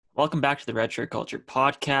Welcome back to the Redshirt Culture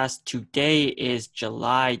podcast. Today is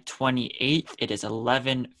July 28th. It is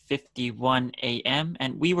 11:51 a.m.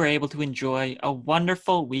 and we were able to enjoy a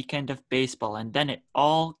wonderful weekend of baseball, and then it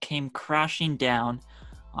all came crashing down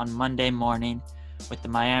on Monday morning with the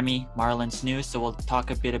Miami Marlins news. So we'll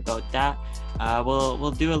talk a bit about that.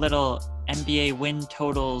 We'll do a little NBA win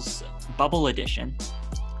totals bubble edition.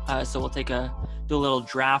 So we'll do a little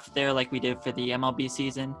draft there like we did for the MLB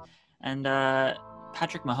season. And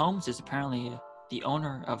Patrick Mahomes is apparently the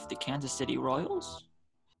owner of the Kansas City Royals.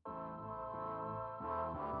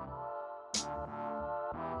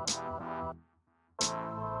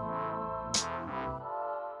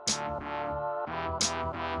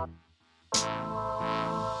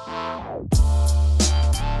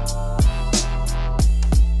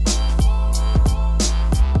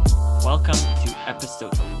 Welcome to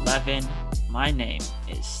episode 11. My name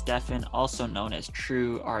is Stefan, also known as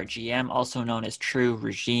True RGM, also known as True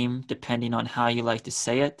Regime, depending on how you like to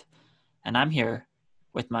say it. And I'm here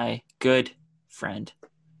with my good friend,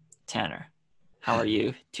 Tanner. How are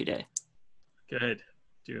you today? Good.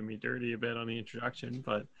 Doing me dirty a bit on the introduction,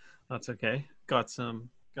 but that's okay. Got some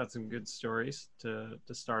good stories to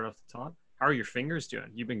start off the top. How are your fingers doing?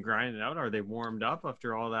 You've been grinding out. Are they warmed up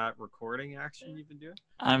after all that recording action you've been doing?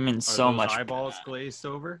 I'm in so much eyeballs glazed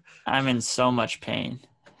over. I'm in so much pain.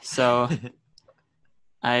 So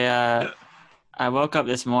I woke up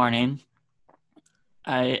this morning.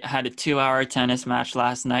 I had a 2-hour tennis match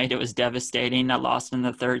last night. It was devastating. I lost in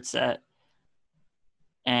the third set.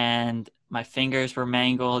 And my fingers were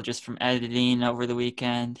mangled just from editing over the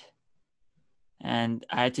weekend. And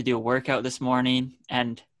I had to do a workout this morning.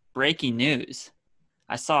 And breaking news,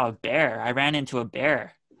 I saw a bear. I ran into a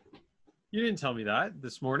bear. You didn't tell me that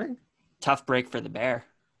this morning. Tough break for the bear.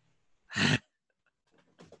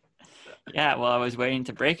 Yeah, well, I was waiting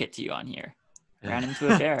to break it to you on here. Ran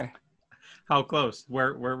into a bear. How close?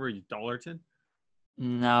 Where were you? Dollarton?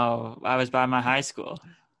 No, I was by my high school.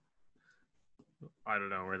 I don't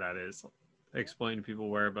know where that is. Explain to people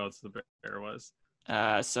whereabouts the bear was.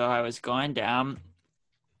 So I was going down,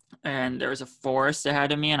 and there was a forest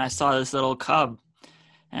ahead of me, and I saw this little cub.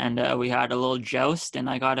 And we had a little joust, and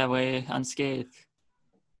I got away unscathed.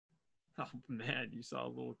 Oh, man, you saw a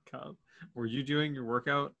little cub. Were you doing your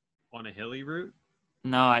workout on a hilly route?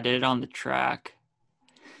 No, I did it on the track.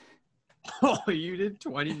 Oh, you did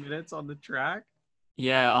 20 minutes on the track?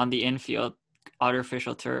 Yeah, on the infield,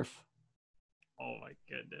 artificial turf. Oh, my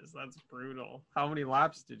goodness. That's brutal. How many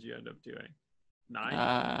laps did you end up doing?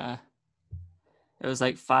 9? It was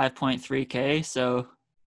like 5.3K, so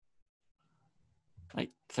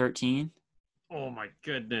like 13. Oh, my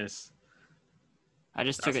goodness. I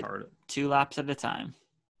just took it hard. 2 laps at a time.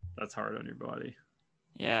 That's hard on your body.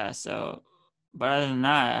 Yeah, so, but other than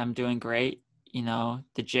that, I'm doing great. You know,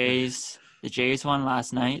 the Jays won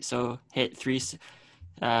last night, so hit three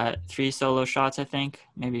solo shots, I think,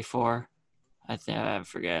 maybe 4. I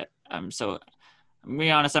forget. I'm gonna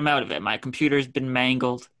be honest, I'm out of it. My computer's been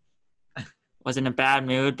mangled. Was in a bad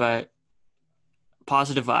mood, but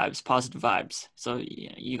positive vibes. So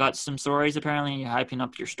you got some stories apparently. You're hyping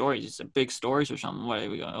up your stories. It's a big stories or something. What are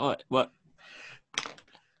we going? What?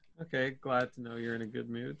 Okay, glad to know you're in a good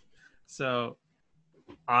mood. So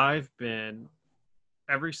I've been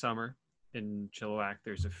every summer in Chilliwack.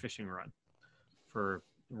 There's a fishing run for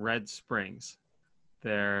red springs.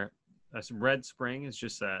 Red spring is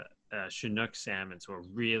just a Chinook salmon, so a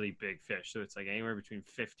really big fish. So it's like anywhere between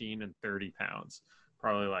 15 and 30 pounds.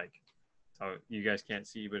 Probably like, so you guys can't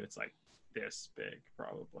see, but it's like this big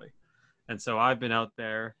probably. And so I've been out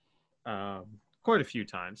there quite a few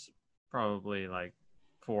times, probably like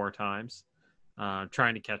 4 times,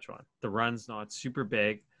 trying to catch one. The run's not super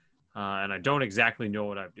big, and I don't exactly know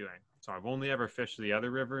what I'm doing. So I've only ever fished the other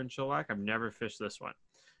river in Chilliwack. I've never fished this one.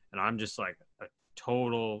 And I'm just like a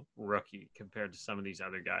total rookie compared to some of these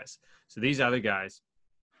other guys. So these other guys,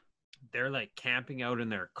 they're like camping out in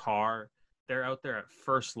their car. They're out there at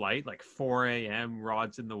first light, like 4 a.m.,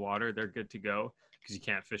 rods in the water. They're good to go because you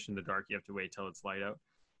can't fish in the dark. You have to wait till it's light out.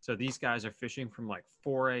 So these guys are fishing from like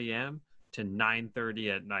 4 a.m. to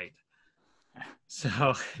 9:30 at night.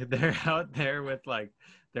 So they're out there with like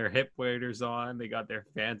their hip waders on. They got their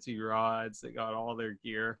fancy rods. They got all their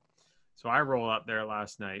gear. So I roll up there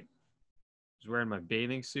last night. I was wearing my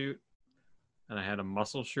bathing suit, and I had a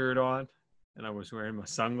muscle shirt on, and I was wearing my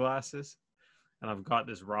sunglasses, and I've got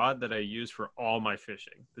this rod that I use for all my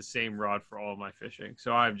fishing, the same rod for all my fishing.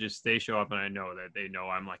 So they show up, and I know that they know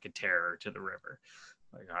I'm like a terror to the river.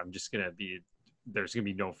 Like there's going to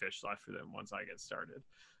be no fish left for them once I get started.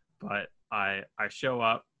 But I show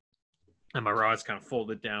up, and my rod's kind of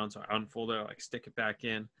folded down, so I unfold it, I like stick it back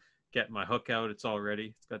in, getting my hook out. It's all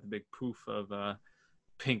ready. It's got the big poof of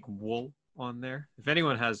pink wool on there. If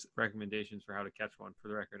anyone has recommendations for how to catch one, for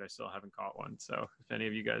the record, I still haven't caught one. So if any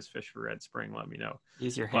of you guys fish for red spring, let me know.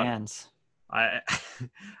 Use your But hands. I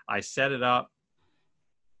I set it up.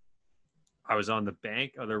 I was on the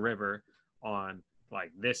bank of the river on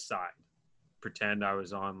like this side. Pretend I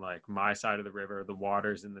was on like my side of the river. The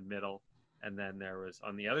water's in the middle. And then there was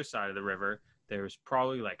on the other side of the river, there was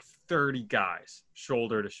probably like 30 guys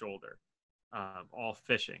shoulder to shoulder, all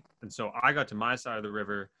fishing. And so I got to my side of the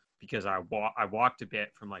river because I walked a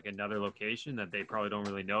bit from like another location that they probably don't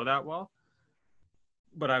really know that well.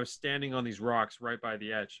 But I was standing on these rocks right by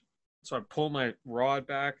the edge. So I pull my rod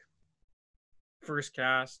back, first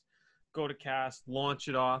cast, go to cast, launch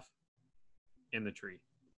it off in the tree.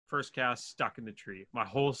 First cast, stuck in the tree. My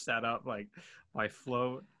whole setup, like my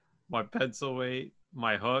float, my pencil weight,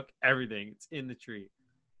 my hook, everything, it's in the tree.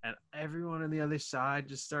 And everyone on the other side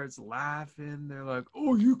just starts laughing. They're like,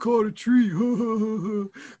 "Oh, you caught a tree.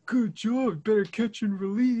 Good job. Better catch and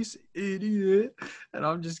release, idiot." And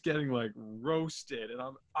I'm just getting like roasted. And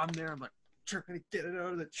I'm there. I'm like trying to get it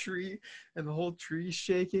out of the tree. And the whole tree's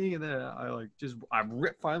shaking. And then I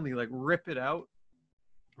finally rip it out.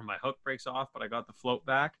 And my hook breaks off, but I got the float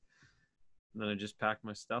back. And then I just packed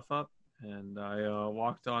my stuff up. And I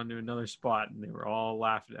walked on to another spot. And they were all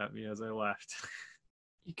laughing at me as I left.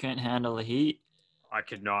 You couldn't handle the heat. I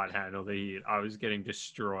could not handle the heat. I was getting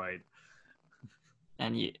destroyed.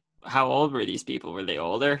 And how old were these people? Were they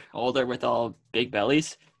older? Older with all big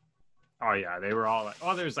bellies? Oh yeah, they were all like,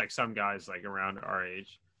 oh, there's like some guys like around our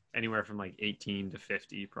age, anywhere from like 18 to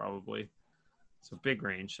 50 probably. So big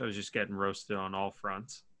range. I was just getting roasted on all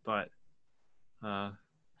fronts. But I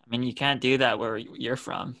mean, you can't do that where you're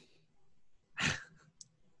from.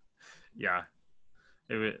 Yeah,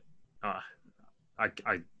 it would. I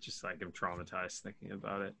just like am traumatized thinking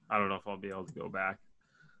about it. I don't know if I'll be able to go back.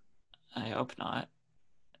 I hope not.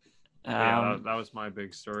 Yeah, that was my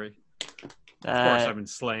big story. Of course, I've been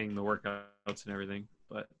slaying the workouts and everything,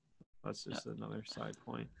 but that's just another side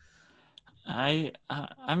point.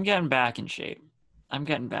 I'm getting back in shape.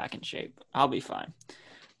 I'll be fine.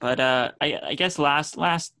 But I guess last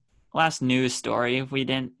news story,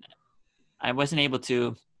 I wasn't able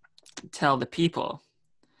to tell the people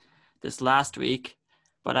this last week,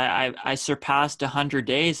 but I surpassed 100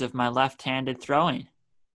 days of my left-handed throwing.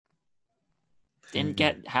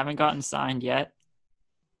 Haven't gotten signed yet.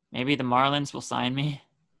 Maybe the Marlins will sign me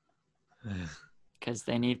because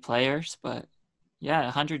they need players. But yeah,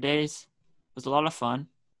 100 days was a lot of fun.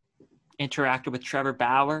 Interacted with Trevor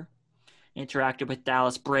Bauer. Interacted with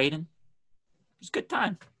Dallas Braden. It was a good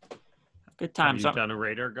time. Good time. Have you done a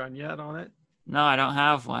radar gun yet on it? No, I don't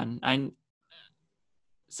have one. I'm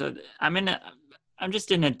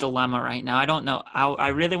just in a dilemma right now. I don't know. I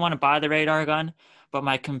really want to buy the radar gun, but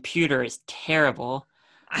my computer is terrible.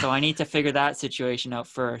 So I need to figure that situation out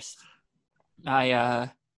first.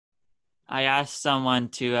 I asked someone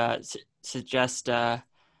to suggest a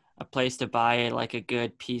place to buy like a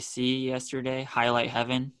good PC yesterday. Highlight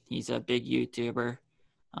Heaven. He's a big YouTuber.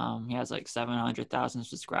 He has like 700,000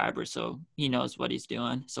 subscribers, so he knows what he's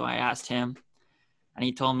doing. So I asked him, and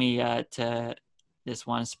he told me to this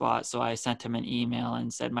one spot. So I sent him an email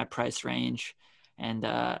and said my price range, and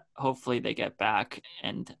hopefully they get back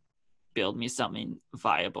and build me something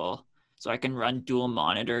viable so I can run dual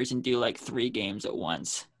monitors and do like 3 games at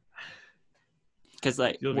once. Because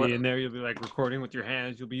like you'll be in there, you'll be like recording with your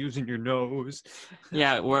hands, you'll be using your nose.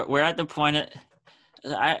 Yeah, we're at the point.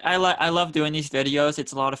 I love doing these videos.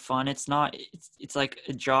 It's a lot of fun. It's like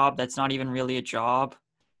a job that's not even really a job.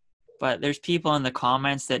 But there's people in the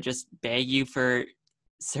comments that just beg you for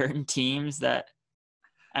certain teams that,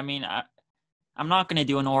 I mean, I'm not going to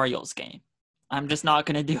do an Orioles game. I'm just not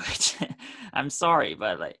going to do it. I'm sorry,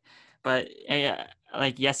 but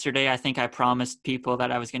like yesterday, I think I promised people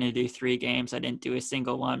that I was going to do 3 games. I didn't do a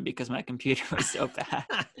single one because my computer was so bad.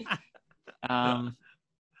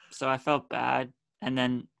 So I felt bad. And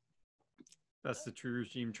then that's the True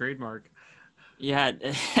Regime trademark. Yeah,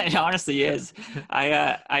 it honestly is.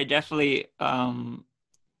 I definitely over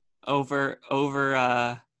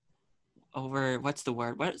what's the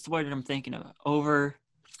word? What's the word I'm thinking of? Over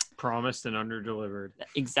promised and under-delivered.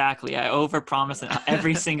 Exactly. I over-promise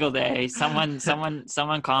every single day. Someone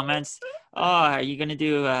comments, "Oh, are you gonna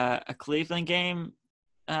do a Cleveland game?"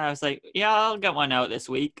 I was like, "Yeah, I'll get one out this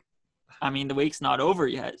week." I mean, the week's not over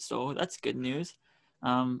yet, so that's good news.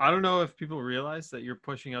 I don't know if people realize that you're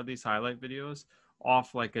pushing out these highlight videos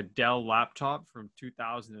off like a Dell laptop from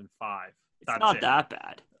 2005. It's not that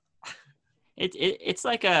bad. It's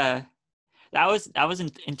like that was in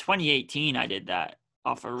 2018 I did that.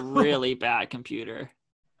 off a really bad computer.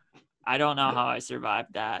 I don't know how I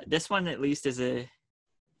survived that. This one at least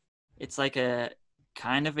it's like a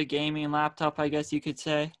kind of a gaming laptop, I guess you could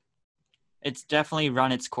say. It's definitely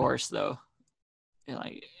run its course though.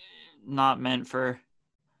 Like not meant for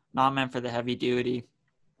the heavy duty.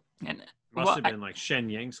 And Must have been like Shen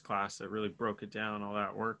Yang's class that really broke it down, all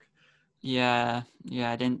that work. Yeah,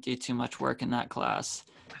 I didn't do too much work in that class.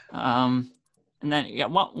 And then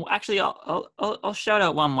actually, I'll shout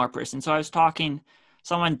out one more person. So I was talking,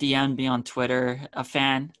 someone DM'd me on Twitter,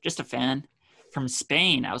 just a fan from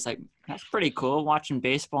Spain. I was like, that's pretty cool watching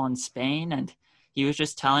baseball in Spain, and he was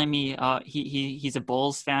just telling me he's a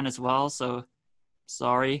Bulls fan as well. So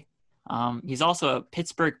sorry. He's also a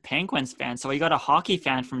Pittsburgh Penguins fan, so he got a hockey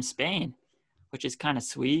fan from Spain, which is kind of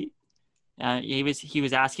sweet. He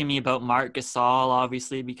was asking me about Marc Gasol,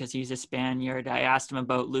 obviously, because he's a Spaniard. I asked him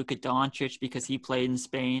about Luka Doncic because he played in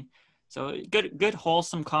Spain. So good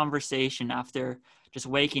wholesome conversation after just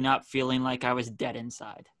waking up feeling like I was dead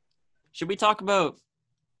inside. Should we talk about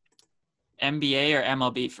NBA or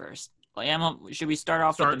MLB first? Like should we start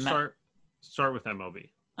off with the start with MLB?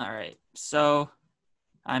 All right. So,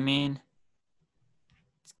 I mean,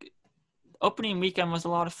 opening weekend was a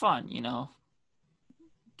lot of fun, you know.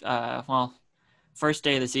 Well, first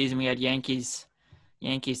day of the season we had Yankees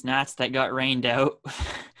Nats that got rained out,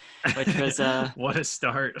 which was what a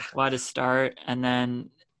start. And then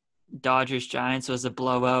Dodgers Giants was a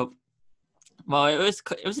blowout. Well, it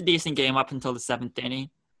was a decent game up until the 7th inning.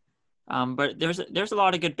 But there's a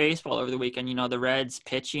lot of good baseball over the weekend. You know, the Reds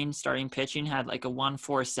starting pitching had like a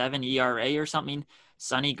 1.47 ERA or something.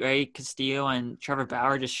 Sonny Gray, Castillo, and Trevor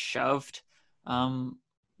Bauer just shoved.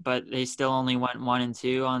 But they still only went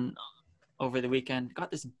 1-2 over the weekend. Got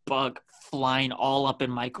this bug flying all up in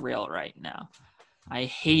my grill right now. I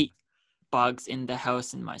hate bugs in the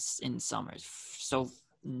house in summer. It's so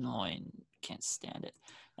annoying. Can't stand it.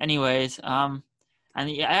 Anyways, and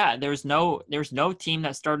yeah, there's no team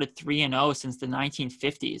that started 3-0 since the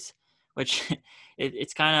 1950s, which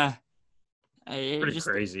it's kind of pretty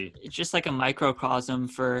crazy. It's just like a microcosm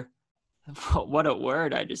for what a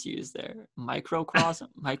word I just used there. Microcosm.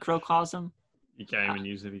 You can't even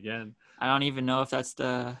use it again. I don't even know if that's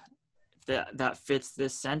that fits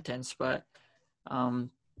this sentence, but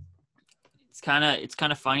it's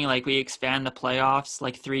kind of funny. Like we expand the playoffs,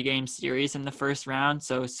 like 3-game series in the first round,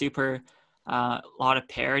 so super lot of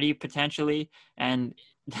parity potentially, and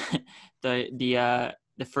the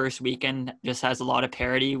first weekend just has a lot of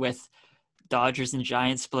parity with Dodgers and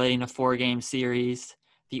Giants splitting a 4-game series,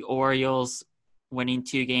 the Orioles winning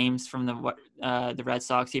 2 games from the Red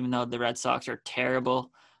Sox, even though the Red Sox are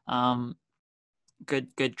terrible.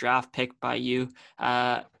 Good draft pick by you.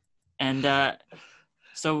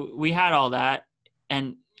 So we had all that,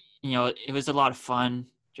 and you know it was a lot of fun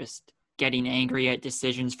just getting angry at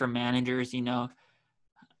decisions from managers. You know,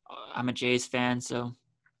 I'm a Jays fan, so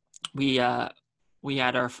we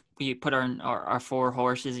put our 4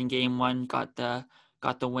 horses in game 1, got the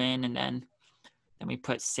win, and then we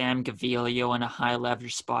put Sam Gaviglio in a high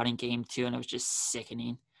leverage spot in game 2, and it was just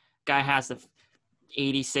sickening. Guy has a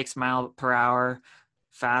 86 mile per hour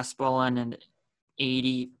fastball and an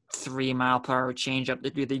 83 mile per hour changeup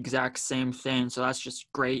that do the exact same thing. So that's just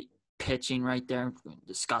great pitching right there.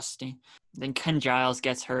 Disgusting. Then Ken Giles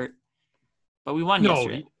gets hurt, but we won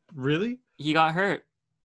yesterday. Really? He got hurt.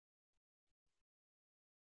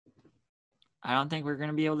 I don't think we're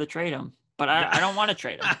going to be able to trade him, but I don't want to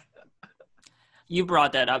trade him. You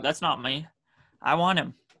brought that up. That's not me. I want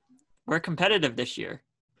him. We're competitive this year.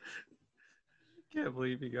 Can't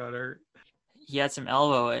believe he got hurt. He had some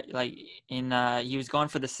elbow, like he was going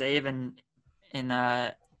for the save in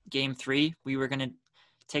game 3. We were gonna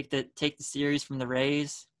take the series from the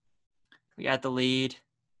Rays. We got the lead,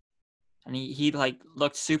 and he like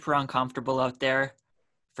looked super uncomfortable out there.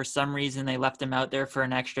 For some reason, they left him out there for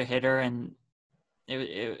an extra hitter, and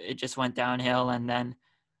it just went downhill. And then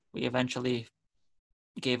we eventually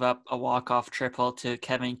gave up a walk-off triple to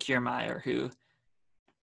Kevin Kiermaier, who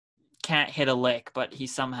can't hit a lick, but he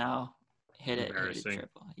somehow hit a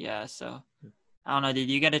triple. Yeah, so I don't know. Did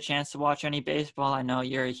you get a chance to watch any baseball? I know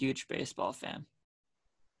you're a huge baseball fan.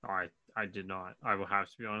 I did not. I will have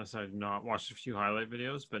to be honest. I did not watch a few highlight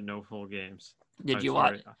videos, but no full games. Did you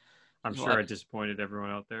watch? I'm sure I disappointed everyone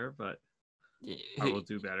out there, but I will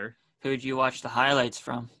do better. Who'd you watch the highlights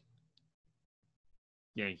from?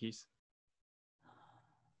 Yankees.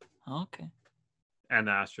 Okay. And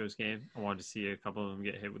the Astros game. I wanted to see a couple of them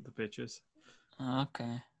get hit with the pitches.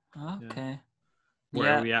 Okay. Yeah.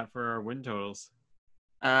 Where are we at for our win totals?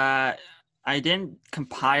 I didn't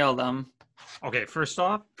compile them. Okay, first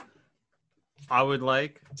off, I would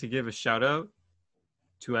like to give a shout out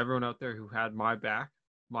to everyone out there who had my back,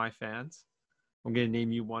 my fans. I'm going to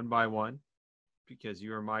name you one by one because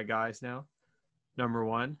you are my guys now. Number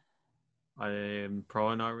one, I am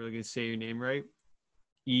probably not really going to say your name right.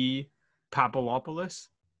 E. Papalopoulos.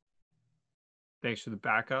 Thanks for the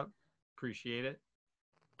backup. Appreciate it.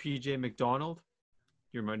 PJ McDonald.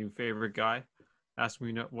 You're my new favorite guy. Ask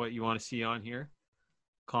me what you want to see on here.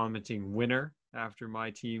 Commenting winner after my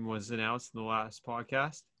team was announced in the last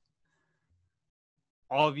podcast.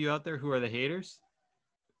 All of you out there who are the haters,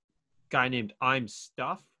 guy named I'm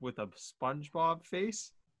Stuff with a SpongeBob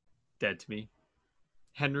face, dead to me.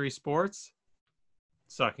 Henry Sports,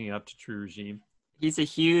 sucking up to True Regime. He's a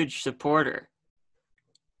huge supporter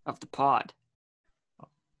of the pod.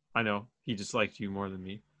 I know, he just liked you more than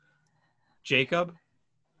me. Jacob,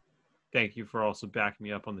 thank you for also backing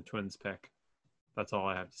me up on the Twins pick. That's all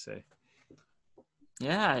I have to say.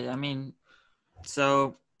 Yeah, I mean,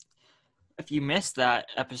 so if you missed that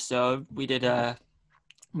episode, we did a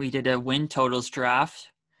win totals draft.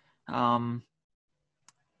 Tanner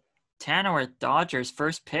with Dodgers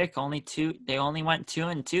first pick, they only went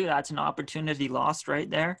 2-2. That's an opportunity lost right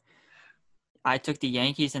there. I took the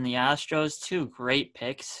Yankees and the Astros, two great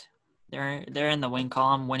picks. They're in the win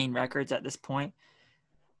column, winning records at this point.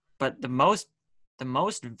 But the most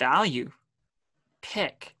value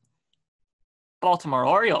pick, Baltimore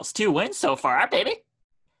Orioles, 2 wins so far, baby.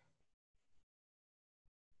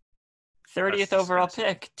 30th overall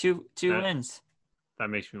pick, two wins. That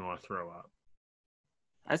makes me want to throw up.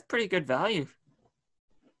 That's pretty good value.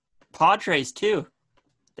 Padres, too.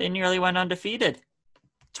 They nearly went undefeated.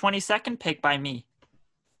 22nd pick by me.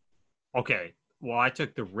 Okay. Well, I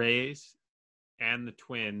took the Rays and the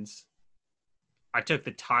Twins. I took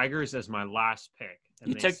the Tigers as my last pick.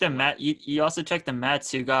 You took the Mets. You also took the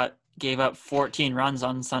Mets, who gave up 14 runs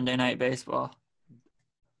on Sunday Night Baseball.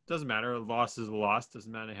 Doesn't matter. A loss is a loss.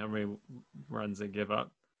 Doesn't matter how many runs they give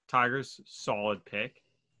up. Tigers, solid pick.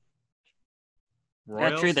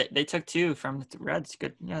 Royals, yeah, true. They took 2 from the Reds.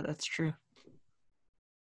 Good. Yeah, that's true.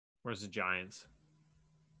 Where's the Giants?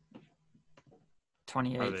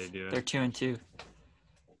 28th. How are they doing? They're 2-2.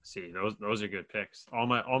 See, those are good picks. All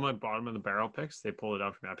my bottom of the barrel picks, they pulled it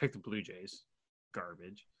up for me. I picked the Blue Jays.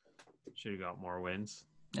 Garbage. Should have got more wins.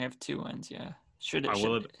 They have 2 wins, yeah.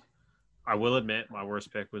 I will admit my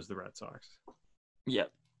worst pick was the Red Sox.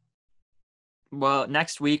 Yep. Well,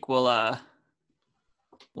 next week we'll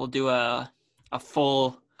do a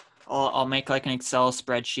full. I'll make like an Excel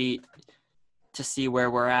spreadsheet to see where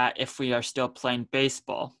we're at if we are still playing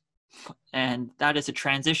baseball, and that is a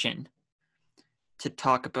transition to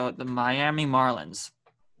talk about the Miami Marlins.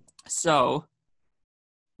 So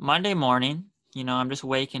Monday morning, I'm just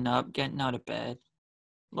waking up, getting out of bed,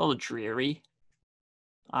 a little dreary,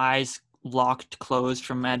 eyes locked, closed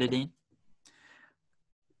from editing.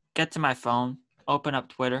 Get to my phone, open up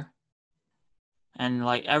Twitter, and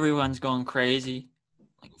like everyone's going crazy.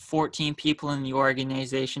 Like 14 people in the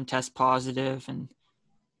organization test positive, and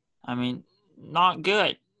I mean, not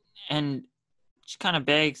good. And just kind of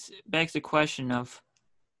begs the question of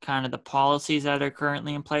kind of the policies that are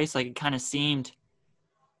currently in place. Like it kind of seemed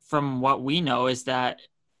from what we know is that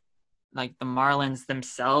like the Marlins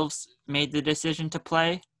themselves made the decision to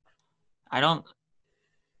play.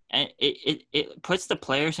 It puts the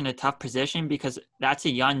players in a tough position because that's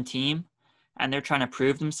a young team and they're trying to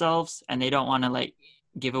prove themselves and they don't want to like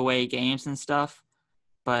give away games and stuff.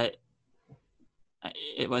 But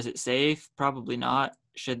was it safe? Probably not.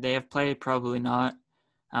 Should they have played? Probably not.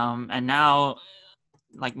 And now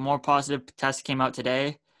like more positive tests came out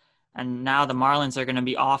today, and now the Marlins are going to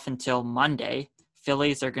be off until Monday.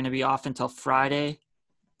 Phillies are going to be off until Friday,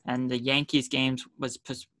 and the Yankees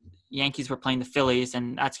Yankees were playing the Phillies,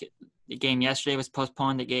 and that's the game yesterday was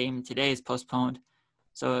postponed. The game today is postponed.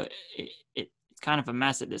 So it's kind of a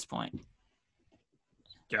mess at this point.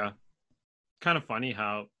 Yeah. Kind of funny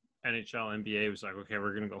how NHL, NBA was like, okay,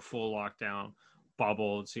 we're going to go full lockdown,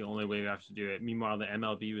 bubble. It's the only way we have to do it. Meanwhile, the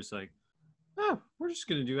MLB was like, oh, we're just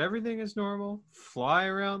going to do everything as normal, fly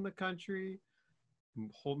around the country,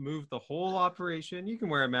 move the whole operation. You can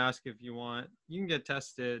wear a mask if you want. You can get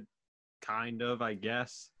tested, kind of, I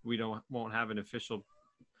guess. We won't have an official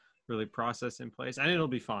really process in place, and it'll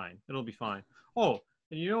be fine. It'll be fine. Oh,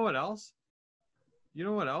 and you know what else?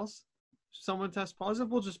 Someone tests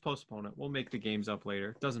positive, we'll just postpone it. We'll make the games up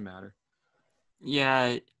later. Doesn't matter.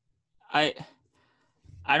 Yeah, I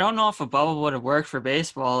don't know if a bubble would have worked for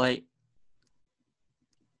baseball, like,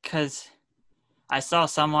 because I saw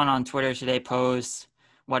someone on Twitter today post,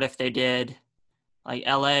 what if they did, like,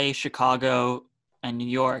 LA, Chicago, and New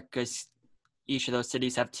York, because, each of those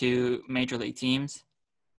cities have 2 major league teams.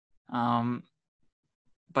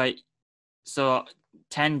 But so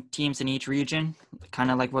 10 teams in each region, kind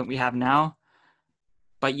of like what we have now.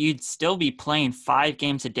 But you'd still be playing 5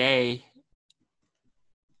 games a day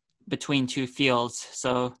between 2 fields.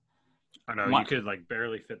 So I know you could like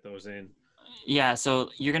barely fit those in. Yeah,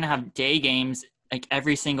 so you're gonna have day games like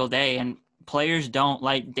every single day, and players don't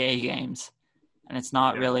like day games, and it's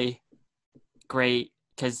not really great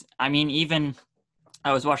because even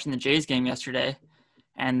I was watching the Jays game yesterday,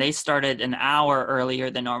 and they started an hour earlier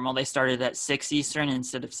than normal. They started at 6 Eastern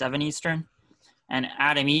instead of 7 Eastern, and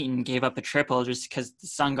Adam Eaton gave up a triple just because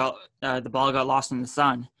the ball got lost in the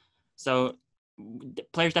sun. So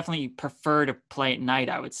players definitely prefer to play at night,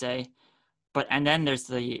 I would say. And then there's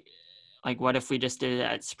the what if we just did it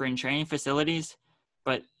at spring training facilities?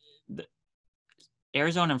 But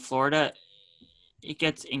Arizona and Florida, it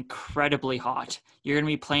gets incredibly hot. You're going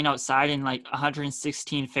to be playing outside in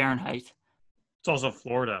 116 Fahrenheit. It's also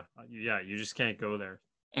Florida. Yeah, you just can't go there.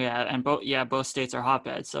 Yeah, and both states are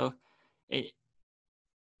hotbeds. So I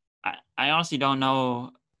honestly don't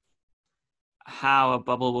know how a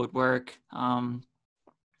bubble would work,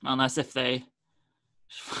 unless if they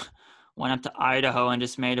went up to Idaho and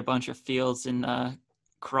just made a bunch of fields and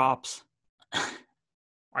crops.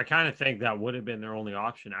 I kind of think that would have been their only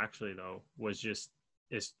option, actually, though, would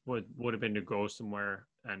have been to go somewhere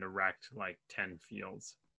and erect 10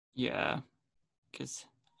 fields. Yeah, because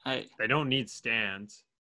they don't need stands.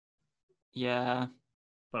 Yeah,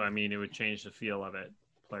 but it would change the feel of it.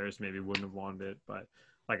 Players maybe wouldn't have wanted it, but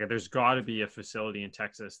there's got to be a facility in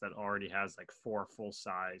Texas that already has 4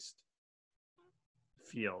 full-sized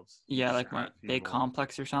fields. Yeah, like my big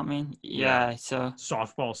complex or something. Yeah, so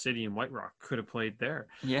Softball City in White Rock could have played there.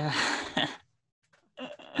 Yeah.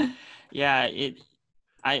 Yeah,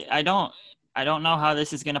 I don't know how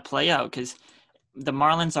this is going to play out because the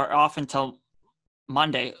Marlins are off until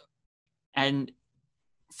Monday, and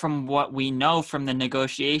from what we know from the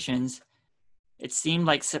negotiations, it seemed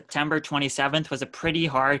like September 27th was a pretty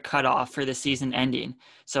hard cutoff for the season ending.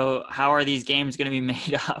 So how are these games going to be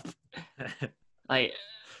made up? I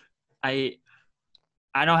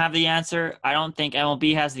don't have the answer. I don't think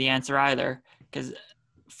MLB has the answer either, because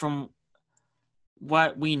from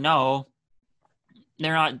what we know,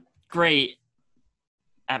 they're not great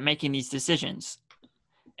at making these decisions.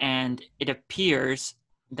 And it appears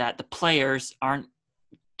that the players aren't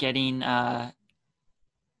getting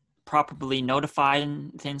properly notified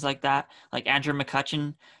and things like that. Like Andrew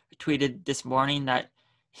McCutchen tweeted this morning that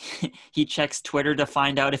he checks Twitter to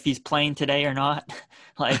find out if he's playing today or not.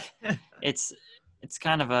 It's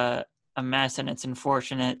kind of a mess, and it's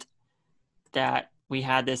unfortunate that we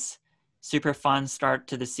had this super fun start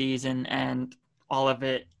to the season and all of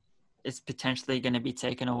it is potentially going to be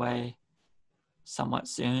taken away somewhat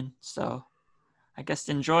soon. So I guess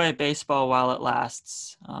enjoy baseball while it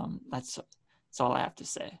lasts. That's all I have to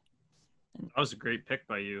say. That was a great pick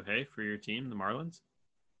by you, hey, for your team, the Marlins.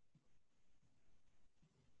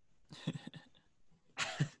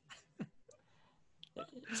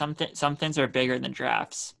 Some things are bigger than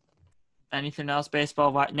drafts. Anything else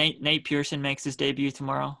baseball? Nate Pearson makes his debut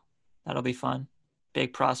tomorrow. That'll be fun.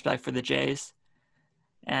 Big prospect for the Jays.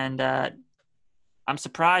 And I'm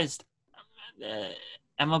surprised.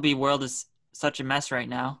 MLB world is such a mess right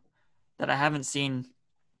now that I haven't seen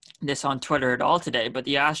this on Twitter at all today, but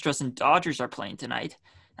the Astros and Dodgers are playing tonight.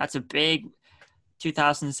 That's a big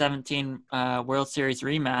 2017 World Series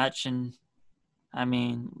rematch. And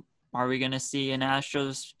are we going to see an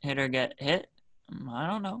Astros hitter get hit? I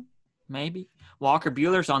don't know. Maybe. Walker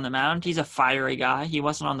Buehler's on the mound. He's a fiery guy. He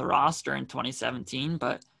wasn't on the roster in 2017,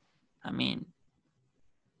 but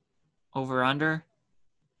over under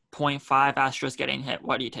 0.5 Astros getting hit.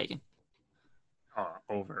 What are you taking?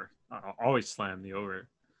 Over. I'll always slam the over.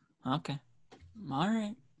 Okay.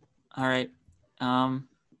 All right. I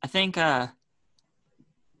think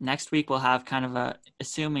next week we'll have kind of a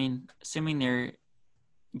assuming their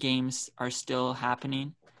games are still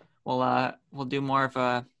happening. We'll do more of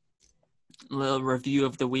a little review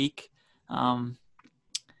of the week, and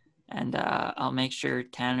I'll make sure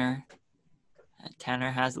Tanner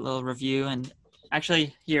has a little review. And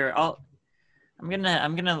actually, here I'm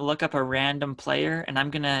gonna look up a random player and I'm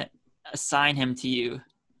gonna assign him to you.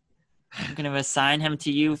 I'm gonna assign him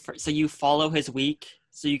to you so you follow his week,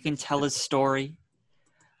 so you can tell his story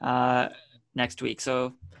next week.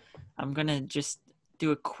 So I'm gonna just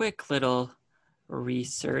do a quick little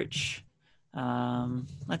research.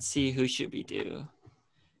 Let's see, who should we do?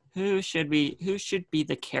 Who should be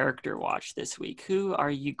the character watch this week? Who are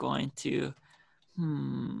you going to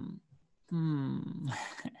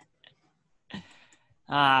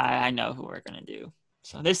I know who we're going to do.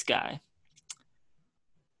 So this guy,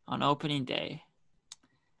 on opening day,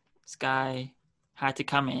 this guy had to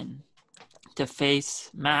come in to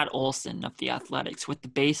face Matt Olson of the Athletics with the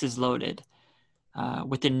bases loaded,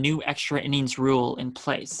 with the new extra innings rule in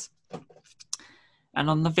place. And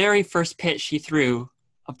on the very first pitch he threw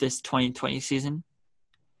of this 2020 season,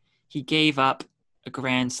 he gave up a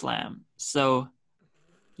grand slam. So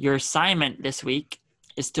your assignment this week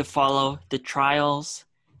is to follow the trials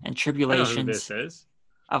and I know who tribulations this is.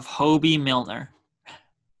 of Hobie Milner.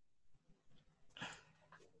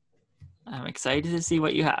 I'm excited to see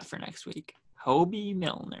what you have for next week. Hobie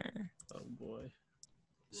Milner. Oh boy.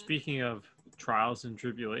 Speaking of trials and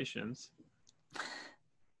tribulations, I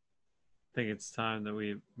think it's time that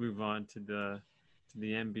we move on to the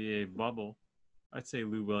NBA bubble. I'd say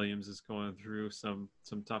Lou Williams is going through some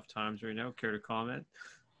tough times right now. Care to comment?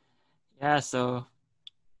 Yeah, so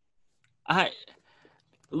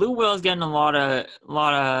Lou Will's getting a lot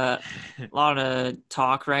of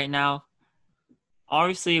talk right now.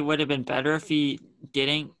 Obviously, it would have been better if he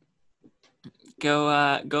didn't go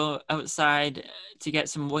outside to get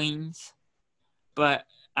some wings. But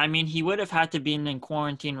I mean, he would have had to be in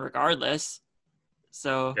quarantine regardless.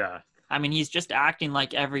 So Yeah. I mean, he's just acting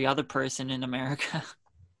like every other person in America.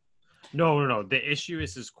 No. The issue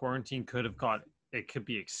is his quarantine could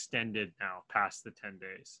be extended now past the 10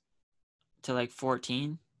 days. To like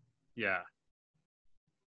 14. Yeah.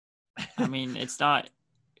 I mean, it's not.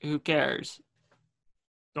 Who cares?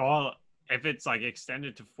 Well, if it's like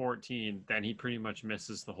extended to 14, then he pretty much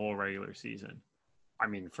misses the whole regular season. I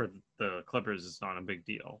mean, for the Clippers, it's not a big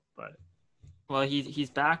deal, but Well, he's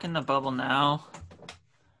back in the bubble now.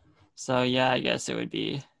 So yeah, I guess it would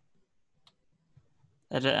be.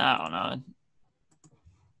 I don't know.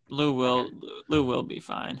 Lou will be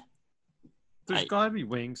fine. there's got to be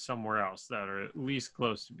wings somewhere else that are at least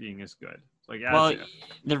close to being as good. Like, Well,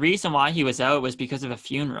 the reason why he was out was because of a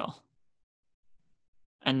funeral,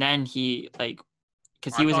 and then he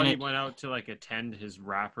because he was in he it. went out to like attend his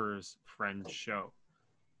rapper's friend's show.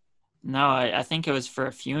 No, I think it was for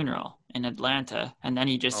a funeral in Atlanta, and then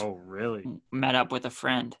he just really met up with a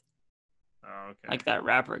friend. Oh, okay. Like that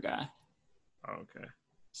rapper guy. Oh, okay.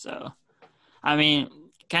 So, I mean,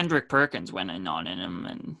 Kendrick Perkins went in on him,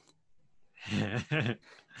 and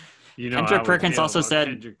Kendrick Perkins also said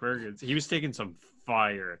Kendrick Perkins. He was taking some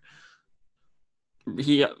fire.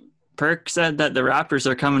 Perk said that the Raptors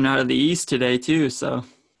are coming out of the East today too, so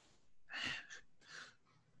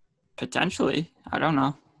potentially, I don't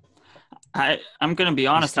know. I'm gonna be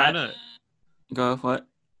honest. Go what?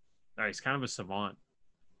 He's kind of a savant.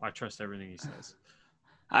 I trust everything he says.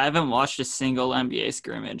 I haven't watched a single NBA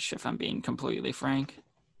scrimmage, if I'm being completely frank.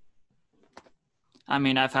 I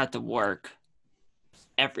mean, I've had to work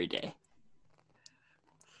every day.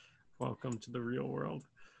 Welcome to the real world.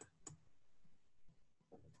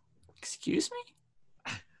 Excuse me?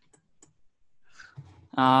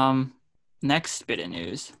 Next bit of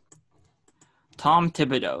news. Tom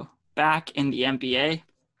Thibodeau back in the NBA.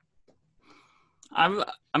 I'm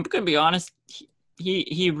gonna be honest.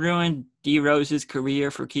 He ruined D Rose's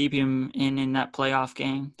career for keeping him in that playoff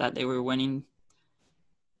game that they were winning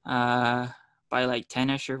by like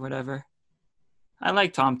 10-ish or whatever. I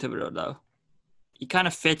like Tom Thibodeau though. He kind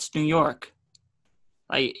of fits New York.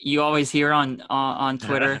 Like you always hear on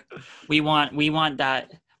Twitter, we want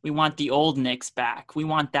the old Knicks back. We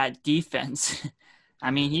want that defense.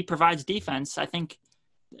 I mean, he provides defense. I think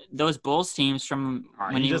those Bulls teams from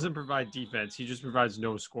when he doesn't provide defense, he just provides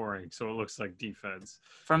no scoring, so it looks like defense.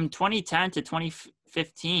 From 2010 to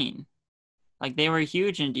 2015, like they were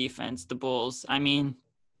huge in defense, the Bulls. I mean,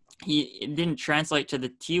 it didn't translate to the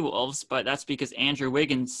T-Wolves, but that's because Andrew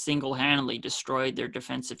Wiggins single-handedly destroyed their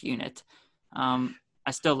defensive unit.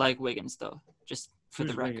 I still like Wiggins though, just for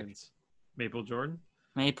the record. Wiggins? Maple Jordan?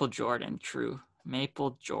 Maple Jordan, true.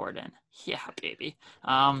 Maple Jordan. Yeah, baby.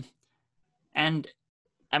 And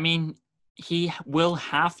I mean, he will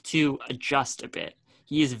have to adjust a bit.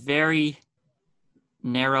 He is very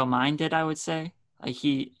narrow-minded, I would say. Like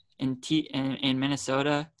in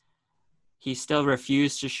Minnesota, he still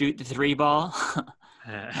refused to shoot the 3-ball.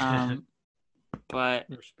 But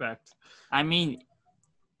respect. I mean,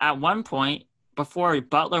 at one point before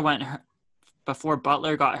Butler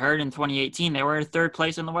got hurt in 2018, they were in third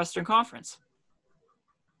place in the Western Conference.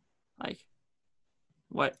 Like,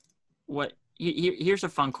 what? Here's a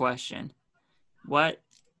fun question.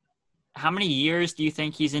 How many years do you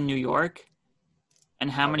think he's in New York?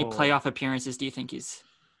 And how many playoff appearances do you think he's?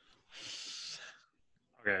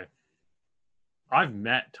 Okay. I've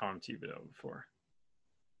met Tom Thibodeau before.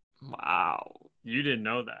 Wow. You didn't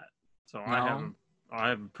know that. So no. I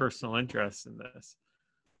have a personal interest in this,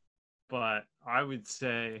 but I would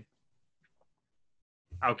say,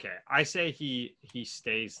 okay, I say he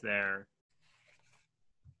stays there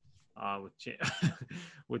with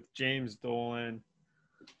with James Dolan.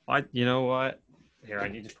 You know what? Here, I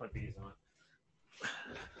need to put these on.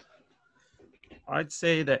 I'd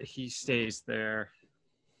say that he stays there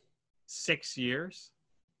 6 years.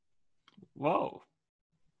 Whoa.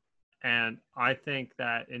 And I think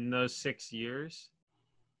that in those 6 years,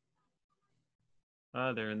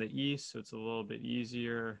 they're in the East, so it's a little bit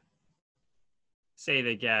easier. Say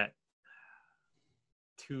they get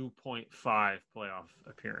 2.5 playoff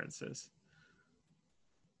appearances.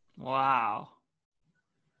 Wow.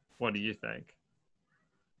 What do you think?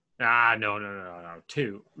 No.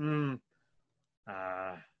 2.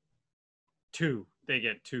 2. They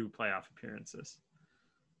get 2 playoff appearances.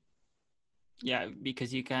 Yeah,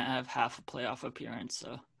 because you can't have half a playoff appearance.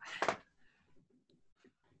 So,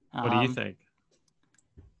 what do you think?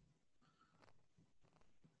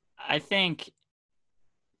 I think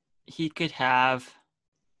he could have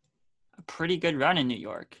a pretty good run in New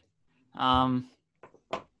York.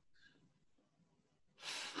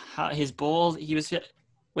 His Bulls, he was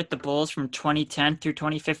with the Bulls from 2010 through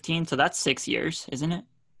 2015, so that's 6 years, isn't it?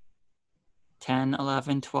 10,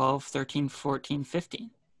 11, 12, 13, 14,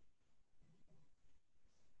 15.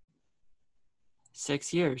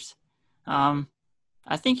 6 years. I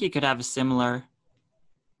think he could have a similar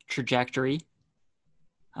trajectory.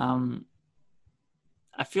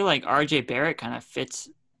 I feel like RJ Barrett kind of fits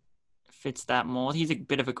that mold. He's a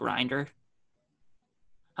bit of a grinder.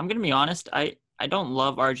 I'm going to be honest, I don't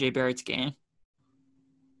love RJ Barrett's game.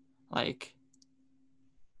 Like,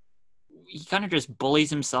 he kind of just bullies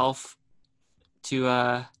himself to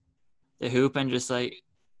the hoop and just like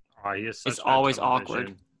it's always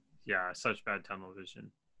awkward. Yeah, such bad tunnel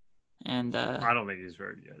vision. And I don't think he's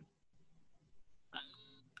very good.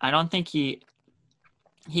 I don't think he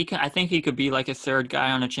can. I think he could be like a third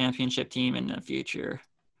guy on a championship team in the future.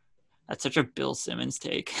 That's such a Bill Simmons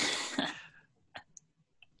take.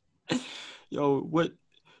 Yo, what?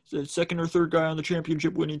 The second or third guy on the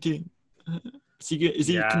championship winning team? Is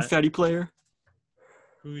he a confetti player?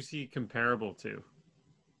 Who's he comparable to?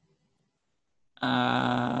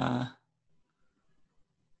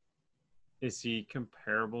 Is he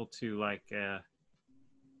comparable to like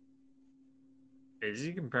is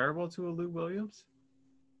he comparable to a Lou Williams?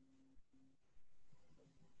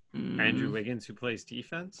 Andrew Wiggins, who plays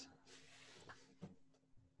defense?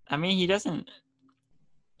 I mean, he's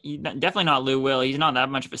definitely not Lou Will. He's not that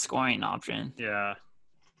much of a scoring option. Yeah.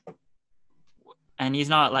 And he's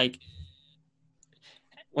not like,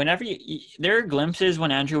 whenever there are glimpses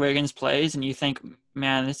when Andrew Wiggins plays and you think,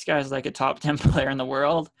 man, this guy's like a top 10 player in the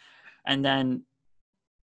world. And then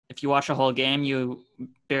if you watch a whole game, you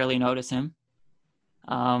barely notice him.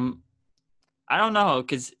 I don't know,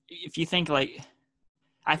 because if you think like,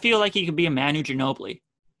 I feel like he could be a Manu Ginobili,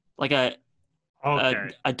 like a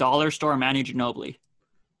dollar store Manu Ginobili.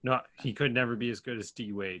 No, he could never be as good as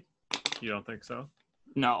D Wade. You don't think so?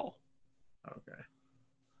 No. Okay.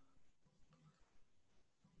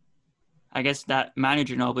 I guess that Manu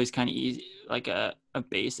Ginobili is kind of easy, like a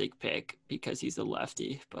basic pick because he's a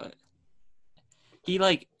lefty, but he's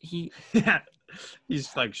like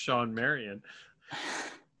Sean Marion.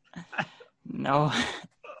 No,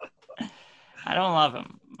 I don't love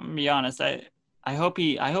him. I'm gonna be honest. I hope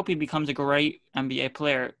he becomes a great NBA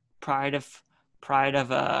player. Pride of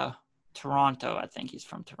Toronto. I think he's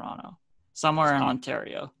from Toronto, somewhere in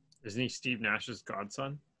Ontario. Isn't he Steve Nash's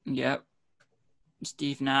godson? Yep,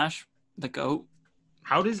 Steve Nash, the GOAT.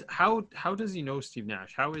 How does he know Steve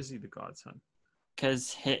Nash? How is he the godson?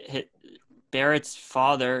 Because Barrett's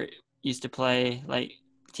father used to play like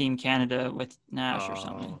Team Canada with Nash or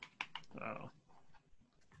something. Oh.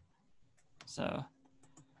 So,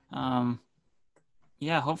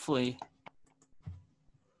 yeah, hopefully.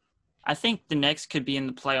 I think the Knicks could be in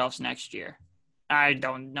the playoffs next year. I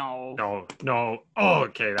don't know. No. Oh,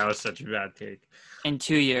 okay, that was such a bad take. In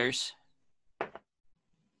 2 years.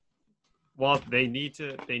 Well, they need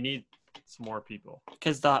some more people.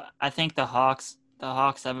 Because I think the Hawks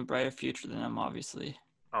have a brighter future than them, obviously.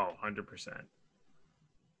 Oh, 100%.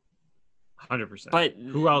 100%. But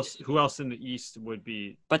who else in the East would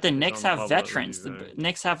be? But the Knicks have veterans. The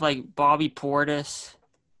Knicks have like Bobby Portis,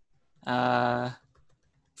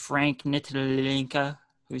 Frank Ntilikina,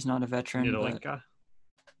 who's not a veteran. Ntilikina.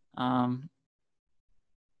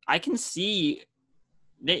 I can see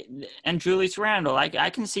and Julius Randle. I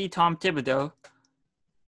can see Tom Thibodeau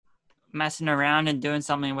messing around and doing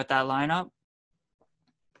something with that lineup.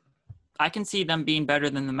 I can see them being better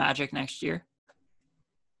than the Magic next year.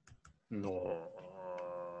 No.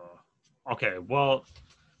 Okay, well,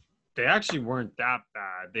 they actually weren't that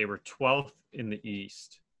bad. They were 12th in the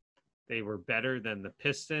East. They were better than the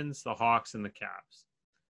Pistons, the Hawks, and the Caps.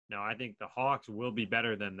 Now, I think the Hawks will be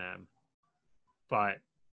better than them, but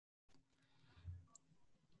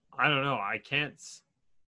I don't know. I can't.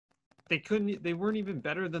 They weren't even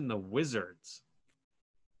better than the Wizards.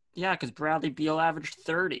 Yeah, because Bradley Beal averaged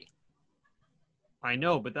 30. I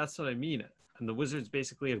know, but that's what I mean. And the Wizards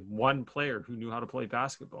basically had one player who knew how to play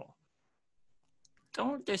basketball.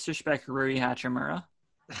 Don't disrespect Rui Hachimura.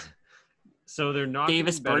 So they're not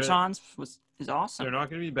Davis gonna be better. Bertans is awesome. They're not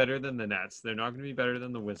going to be better than the Nets. They're not going to be better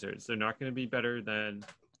than the Wizards. They're not going to be better than.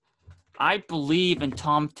 I believe in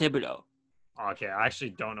Tom Thibodeau. Okay, I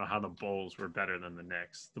actually don't know how the Bulls were better than the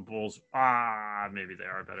Knicks. The Bulls, maybe they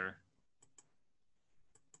are better.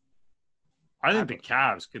 I think the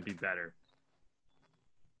Cavs could be better.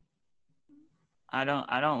 I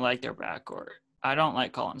don't like their backcourt. I don't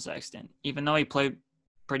like Colin Sexton, even though he played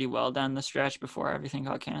pretty well down the stretch before everything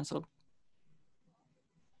got canceled.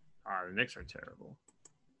 The Knicks are terrible.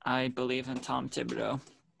 I believe in Tom Thibodeau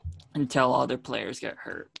until all their players get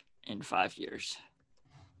hurt in 5 years.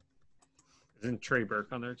 Isn't Trey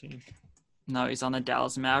Burke on their team? No, he's on the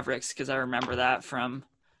Dallas Mavericks because I remember that from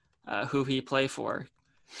who he played for.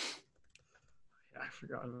 Yeah, I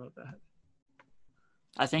forgot about that.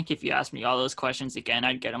 I think if you asked me all those questions again,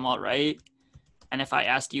 I'd get them all right. And if I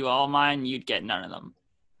asked you all mine, you'd get none of them.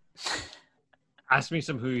 Ask me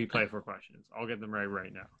some who he played for questions. I'll get them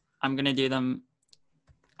right now. I'm gonna do them.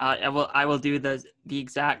 I will do the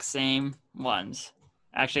exact same ones.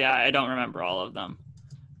 Actually, I don't remember all of them,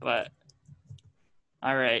 but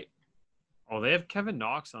all right. Oh, they have Kevin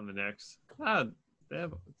Knox on the Knicks. They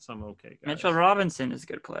have some okay guys. Mitchell Robinson is a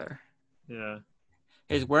good player. Yeah.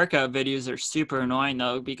 His workout videos are super annoying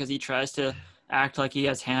though because he tries to act like he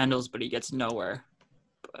has handles, but he gets nowhere.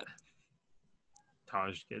 But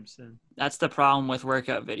Taj Gibson. That's the problem with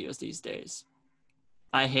workout videos these days.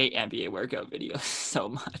 I hate NBA workout videos so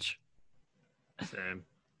much. Same.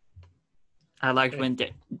 I liked when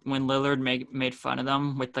Lillard made fun of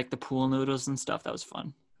them with like the pool noodles and stuff. That was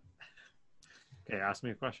fun. Okay, ask me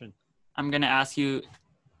a question. I'm gonna ask you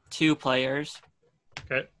two players.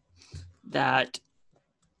 Okay. That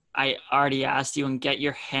I already asked you, and get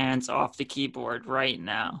your hands off the keyboard right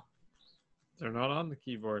now. They're not on the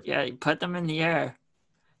keyboard. Yeah, put them in the air.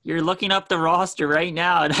 You're looking up the roster right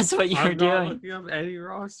now. That's what you're doing. I'm not looking up any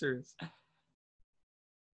rosters.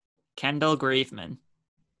 Kendall Graveman.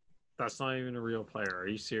 That's not even a real player. Are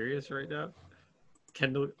you serious right now?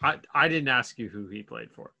 Kendall, I didn't ask you who he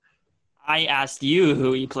played for. I asked you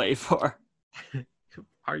who he played for.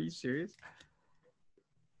 Are you serious?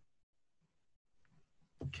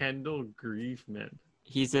 Kendall Graveman.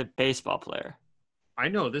 He's a baseball player. I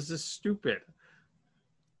know, this is stupid.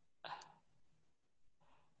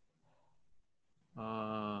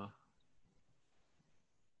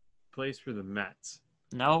 Plays for the Mets.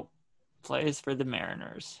 Nope. Plays for the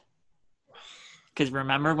Mariners. Because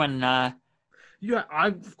remember when... Yeah,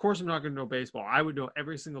 of course I'm not going to know baseball. I would know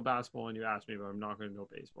every single basketball when you ask me, but I'm not going to know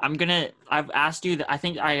baseball. I've asked you... I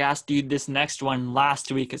think I asked you this next one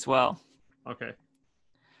last week as well. Okay.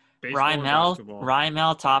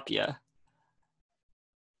 Raimel Tapia.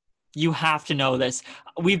 You have to know this.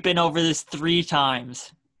 We've been over this 3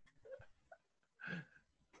 times.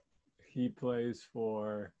 He plays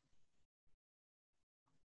for...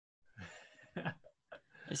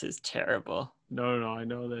 This is terrible. No, I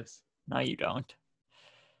know this. No, you don't.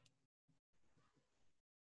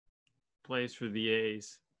 Plays for the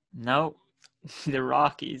A's. Nope. The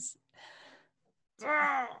Rockies.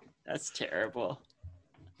 That's terrible.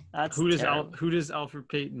 Who does Alfred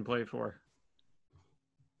Payton play for?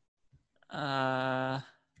 Not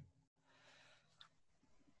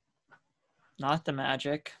the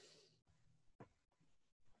Magic.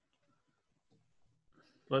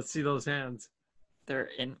 Let's see those hands. They're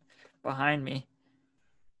in behind me.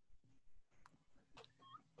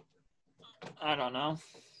 I don't know.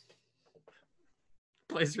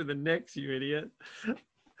 Plays for the Knicks, you idiot. They're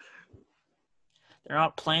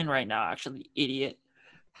not playing right now, actually, idiot.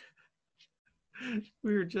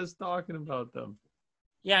 We were just talking about them.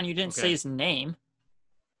 Yeah, and you didn't say his name.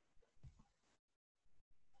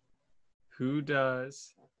 Who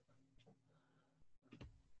does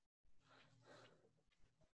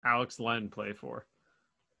Alex Len play for?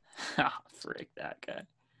 Frick that guy.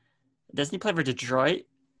 Doesn't he play for Detroit?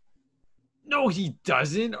 No, he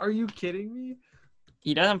doesn't. Are you kidding me?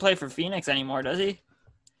 He doesn't play for Phoenix anymore, does he?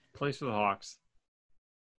 Plays for the Hawks.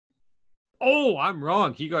 Oh, I'm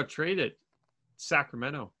wrong. He got traded.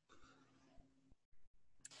 Sacramento.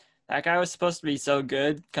 That guy was supposed to be so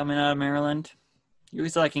good coming out of Maryland. He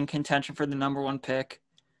was like in contention for the number 1 pick,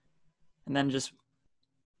 and then just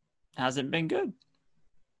hasn't been good.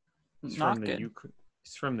 Not good.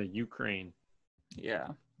 He's from the Ukraine.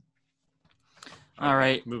 Yeah. Okay, All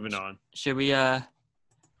right. Moving on. Should we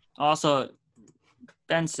also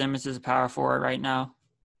Ben Simmons is a power forward right now.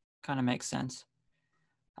 Kind of makes sense.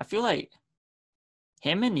 I feel like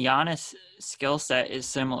him and Giannis' skill set is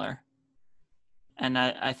similar. And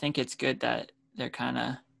I think it's good that they're kind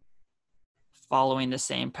of following the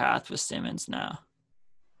same path with Simmons now.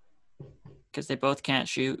 Because they both can't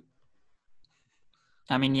shoot.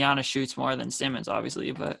 I mean, Giannis shoots more than Simmons,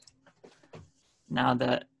 obviously, but now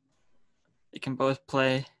that they can both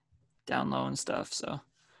play down low and stuff, so.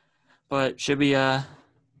 But should we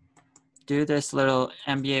do this little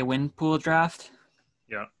NBA win pool draft?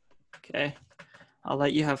 Yeah. Okay. I'll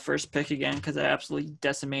let you have first pick again because I absolutely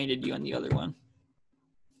decimated you on the other one.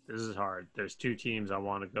 This is hard. There's 2 teams I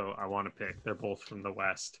want to pick. They're both from the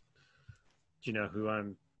West. Do you know who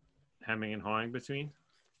I'm hemming and hawing between?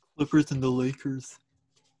 Clippers and the Lakers.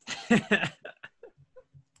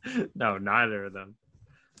 No, neither of them.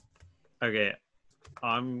 Okay,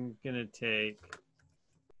 I'm gonna take.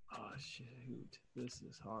 Oh shoot, this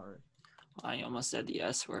is hard. I almost said the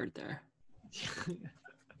S word there.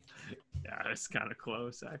 Yeah, it's kind of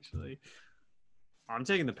close actually. I'm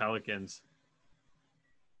taking the Pelicans.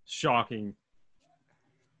 Shocking.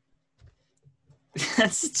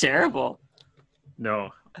 That's terrible.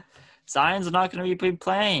 No. Zion's not going to be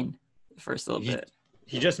playing the first little bit.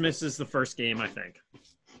 He just misses the first game, I think.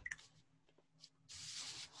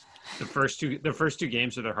 The first two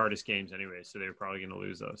games are their hardest games anyway, so they're probably going to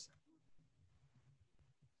lose those.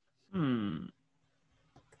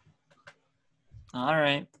 All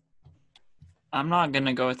right. I'm not going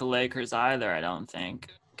to go with the Lakers either, I don't think,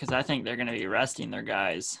 because I think they're going to be resting their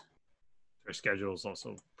guys. Their schedule is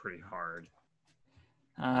also pretty hard.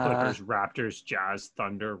 Clippers, Raptors, Jazz,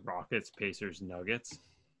 Thunder, Rockets, Pacers, Nuggets,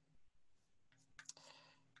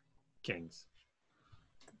 Kings.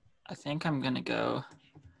 I think I'm going to go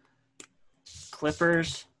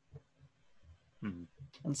Clippers and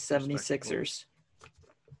 76ers.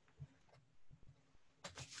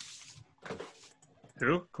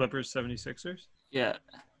 Who? Clippers, 76ers? Yeah.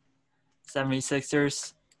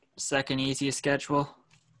 76ers, second easiest schedule.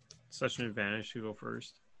 Such an advantage to go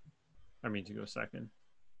first. I mean, to go second.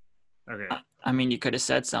 Okay. I mean, you could have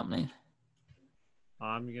said something.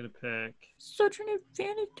 I'm going to pick. Such an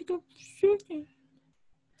advantage to go second.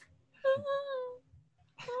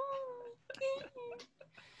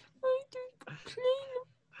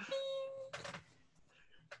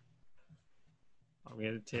 I'm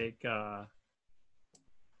going to take.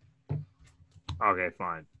 Okay,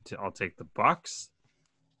 fine. I'll take the Bucks.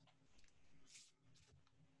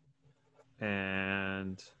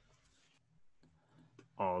 And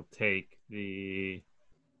I'll take the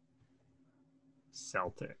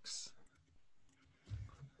Celtics.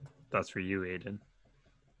 That's for you, Aiden.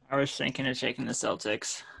 I was thinking of taking the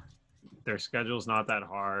Celtics. Their schedule's not that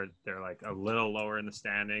hard. They're like a little lower in the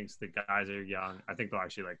standings. The guys are young. I think they'll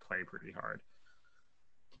actually like play pretty hard.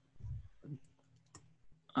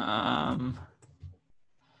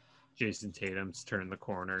 Jason Tatum's turned the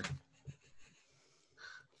corner.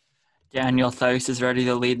 Daniel Theis is ready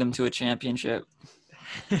to lead them to a championship.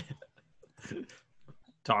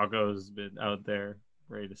 Taco's been out there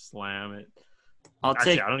ready to slam it. I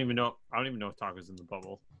don't even know if Taco's in the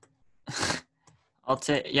bubble.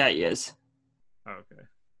 Yeah, he is. Okay.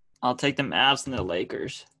 I'll take the Mavs and the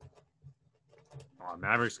Lakers. Oh,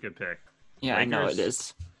 Mavericks good pick. Yeah, Lakers, I know it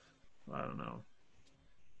is. I don't know.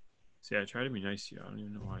 See, I try to be nice to you. I don't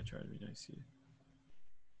even know why I try to be nice to you.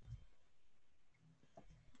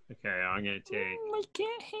 Okay, I'm going to take... I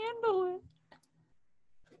can't handle it.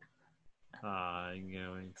 I'm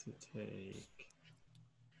going to take...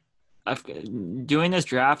 Doing this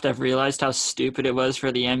draft, I've realized how stupid it was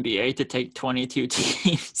for the NBA to take 22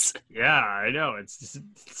 teams. Yeah, I know. It's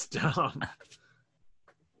dumb.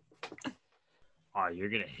 Oh, you're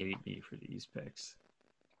going to hate me for these picks.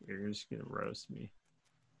 You're just going to roast me.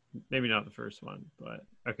 Maybe not the first one, but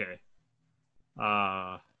okay.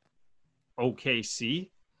 OKC.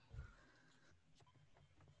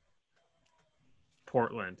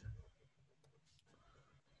 Portland.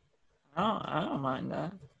 I don't mind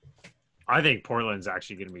that. I think Portland's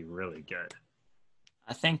actually going to be really good.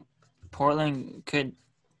 I think Portland could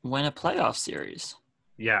win a playoff series.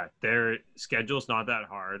 Yeah, their schedule's not that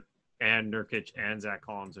hard, and Nurkic and Zach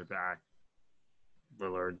Collins are back.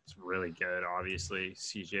 Lillard's really good, obviously.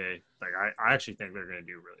 CJ, like I actually think they're going to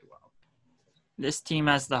do really well. This team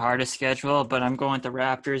has the hardest schedule, but I'm going with the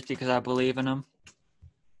Raptors because I believe in them.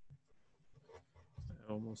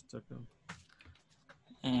 I almost took them.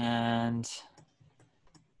 And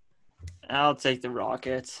I'll take the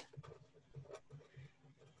Rockets.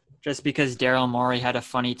 Just because Daryl Morey had a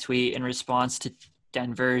funny tweet in response to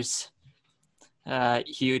Denver's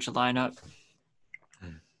huge lineup.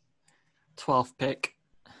 12th pick.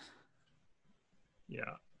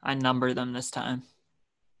 Yeah. I number them this time.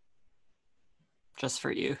 Just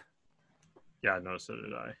for you. Yeah, no, so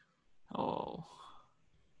did I. Oh.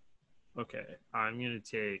 Okay, I'm going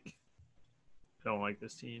to take... I don't like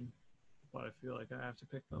this team, but I feel like I have to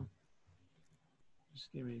pick them.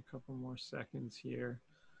 Just give me a couple more seconds here.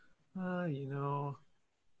 This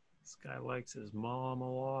guy likes his mom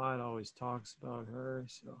a lot, always talks about her,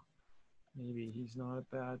 so maybe he's not a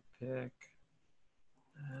bad pick.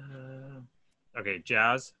 Okay,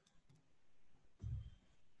 Jazz.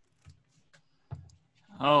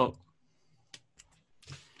 Oh.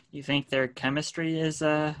 You think their chemistry is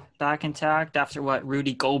back intact after what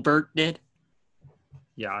Rudy Gobert did?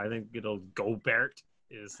 Yeah, I think it'll Gobert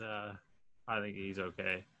is I think he's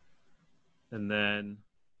okay. And then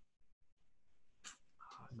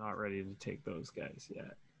I'm not ready to take those guys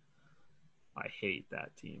yet. I hate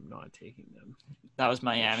that team, not taking them. That was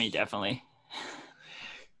Miami, definitely.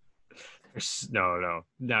 No.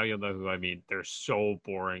 Now you'll know who I mean. They're so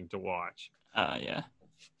boring to watch. Yeah.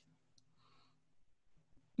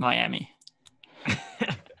 Miami.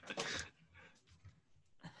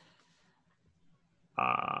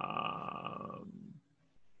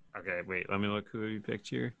 Okay, wait. Let me look who you picked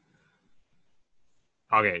here.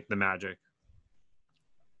 Okay, the Magic.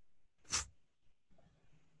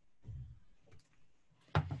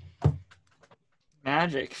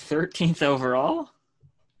 Magic, 13th overall?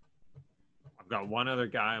 I've got one other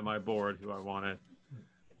guy on my board who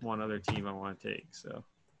one other team I want to take, so.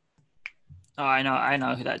 Oh, I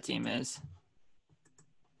know who that team is.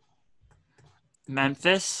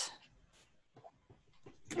 Memphis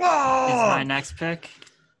is my next pick.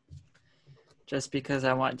 Just because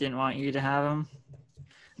I didn't want you to have him.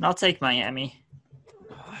 And I'll take Miami.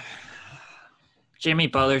 Jimmy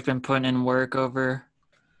Butler's been putting in work over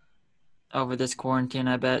this quarantine,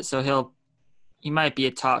 I bet. So he might be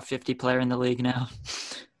a top 50 player in the league now.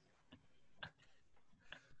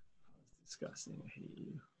 Disgusting. I hate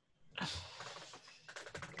you.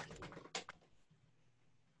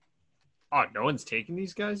 Oh, no one's taken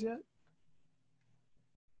these guys yet?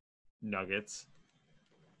 Nuggets.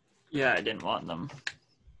 Yeah, I didn't want them.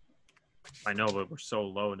 I know, but we're so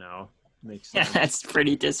low now. Makes sense. Yeah, that's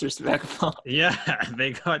pretty disrespectful. Yeah,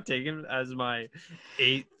 they got taken as my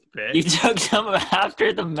 8th pick. You took them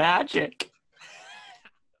after the Magic.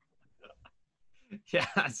 Yeah,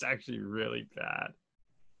 that's actually really bad.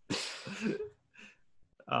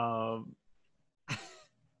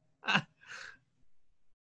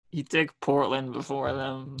 You took Portland before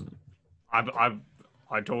them. I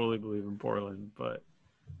totally believe in Portland, but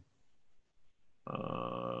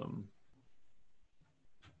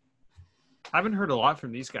I haven't heard a lot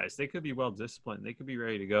from these guys. They could be well disciplined. They could be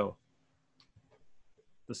ready to go.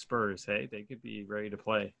 The Spurs, hey, they could be ready to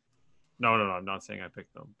play. No, I'm not saying I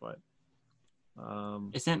picked them, but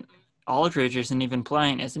isn't Aldridge isn't even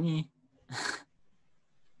playing, isn't he?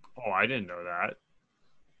 Oh, I didn't know that.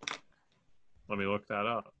 Let me look that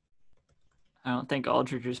up. I don't think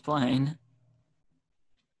Aldridge is playing.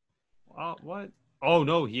 What? Oh,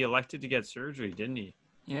 no, he elected to get surgery, didn't he?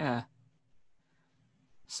 Yeah.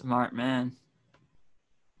 Smart man.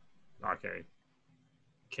 Okay.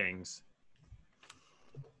 Kings.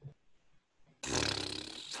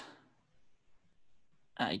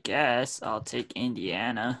 I guess I'll take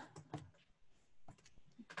Indiana.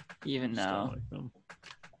 Even though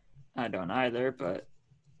I don't either, but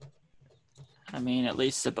I mean, at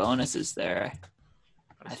least Sabonis is there,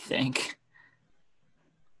 I think.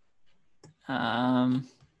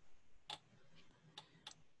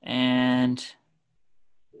 And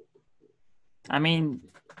I mean,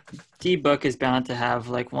 D-Book is bound to have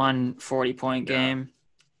like one 40-point game.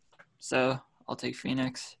 So I'll take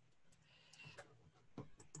Phoenix.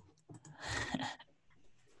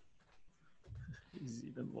 He's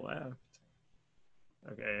even left.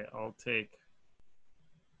 Okay, I'll take.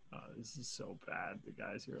 This is so bad. The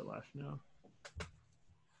guys who are left now.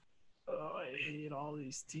 Oh, I hate all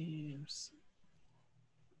these teams.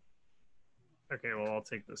 Okay, well, I'll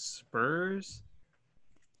take the Spurs.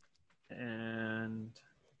 And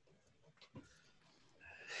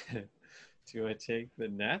do I take the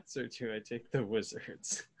Nets or do I take the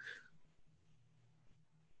Wizards?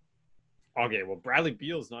 Okay, well, Bradley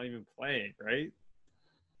Beal's not even playing, right?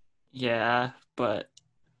 Yeah, but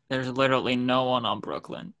there's literally no one on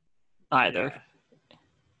Brooklyn either. Yeah,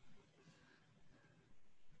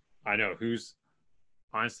 I know. Who's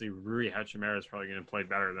honestly Rui Hachimura is probably going to play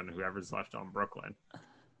better than whoever's left on Brooklyn,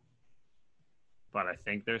 but I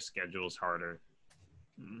think their schedule's harder.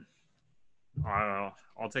 Mm.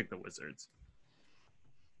 I'll take the Wizards.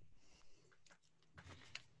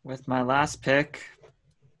 With my last pick,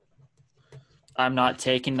 I'm not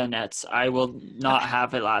taking the Nets. I will not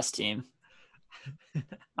have a last team.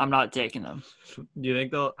 I'm not taking them. Do you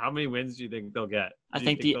think they'll? How many wins do you think they'll get? I Do you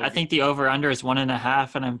think think the they'll I think the over under is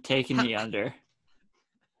 1.5, and I'm taking the under.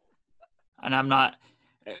 And I'm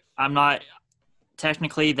not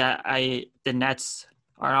technically that the Nets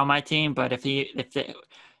are on my team, but if they,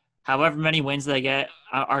 however many wins they get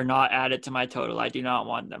are not added to my total, I do not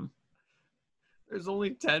want them. There's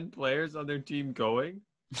only 10 players on their team going.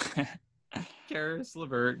 Karis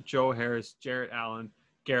LeVert, Joe Harris, Jarrett Allen,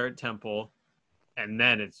 Garrett Temple, and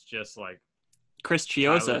then it's just like Chris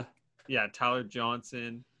Chioza. Tyler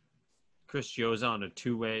Johnson, Chris Chioza on a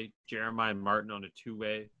two-way, Jeremiah Martin on a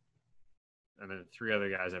two-way, and then 3 other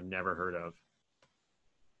guys I've never heard of.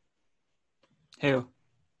 Who?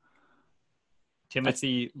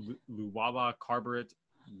 Timothy Luwaba Carburet,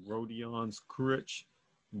 Rodions Kuric,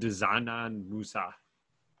 Dezanan Musa.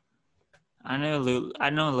 I know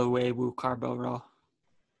Louis Carboro.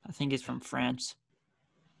 I think he's from France.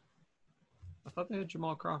 I thought they had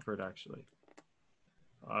Jamal Crawford, actually.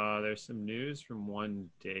 There's some news from one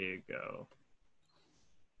day ago.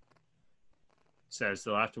 It says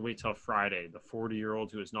they'll have to wait till Friday. The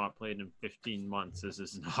 40-year-old who has not played in 15 months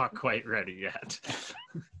is not quite ready yet.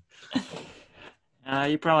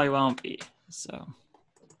 You probably won't be. So,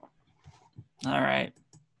 all right.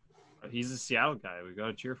 He's a Seattle guy. We got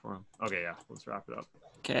to cheer for him. Okay, yeah. Let's wrap it up.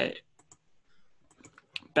 Okay.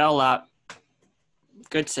 Bell up.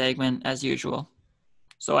 Good segment, as usual.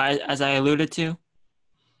 So, as I alluded to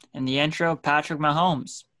in the intro, Patrick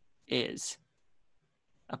Mahomes is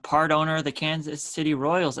a part owner of the Kansas City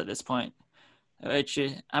Royals at this point. Which,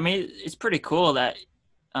 it's pretty cool that,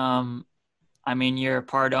 you're a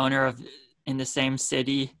part owner of in the same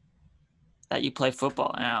city that you play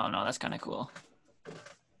football. And I don't know, that's kind of cool.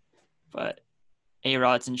 But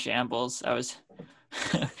A-Rod's in shambles. I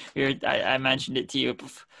mentioned it to you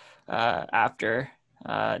after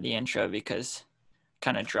the intro because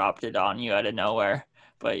kind of dropped it on you out of nowhere.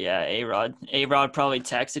 But yeah, A-Rod probably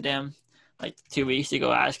texted him like 2 weeks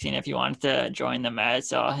ago asking if he wanted to join the Mets.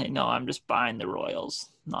 So, I'm just buying the Royals.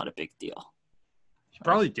 Not a big deal. He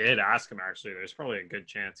probably did ask him, actually. There's probably a good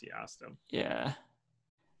chance he asked him. Yeah.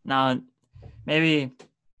 Now, maybe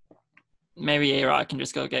A-Rod can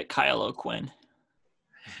just go get Kyle O'Quinn.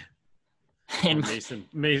 And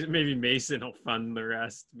maybe Mason will fund the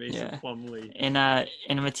rest. Mason Plumlee. In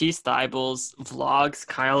Matisse Thybulle's vlogs,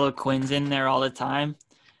 Kyle O'Quinn's in there all the time.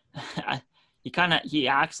 He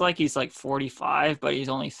acts like he's like 45, but he's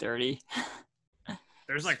only 30.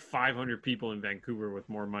 There's like 500 people in Vancouver with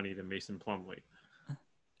more money than Mason Plumlee.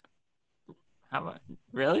 How about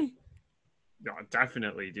really? Yeah,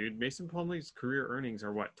 definitely, dude. Mason Plumlee's career earnings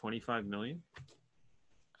are what, 25 million?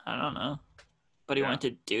 I don't know, but he went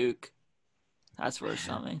to Duke. That's worth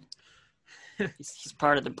something. He's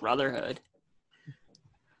part of the brotherhood.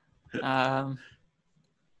 And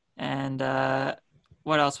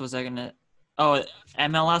what else was I gonna? Oh,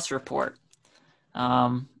 MLS report.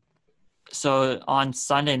 So on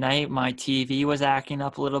Sunday night, my TV was acting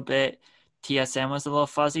up a little bit. TSM was a little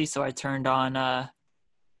fuzzy, so I turned on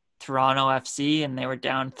Toronto FC, and they were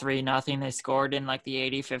down 3-0. They scored in like the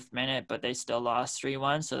 85th minute, but they still lost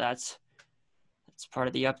 3-1. So that's part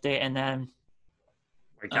of the update. And then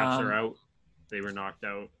Whitecaps are out. They were knocked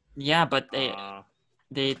out. Yeah, but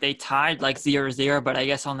they tied like 0-0, but I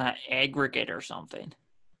guess on that aggregate or something.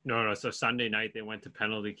 No. So Sunday night they went to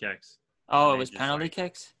penalty kicks. Oh, it was penalty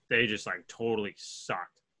kicks? They just like totally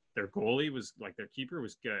sucked. Their goalie was like, their keeper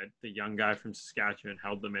was good. The young guy from Saskatchewan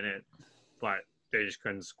held them in it, but they just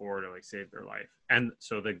couldn't score to like save their life. And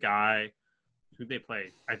so the guy who they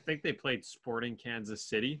played, I think they played Sporting Kansas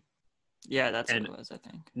City. Yeah, that's what it was, I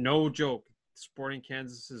think. No joke. Sporting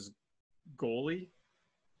Kansas's goalie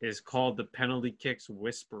is called the penalty kicks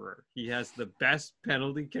whisperer. He has the best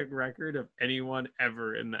penalty kick record of anyone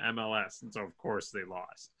ever in the MLS. And so of course they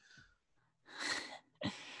lost.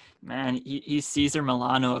 Man, he's Cesar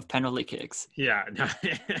Milano of penalty kicks. Yeah.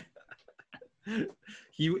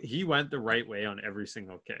 He went the right way on every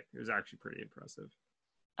single kick. It was actually pretty impressive.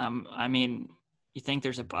 You think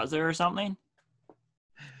there's a buzzer or something?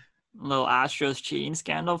 A little Astros cheating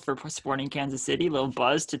scandal for Sporting Kansas City? A little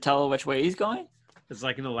buzz to tell which way he's going? It's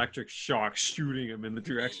like an electric shock shooting him in the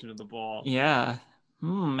direction of the ball. Yeah.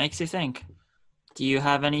 Makes you think. Do you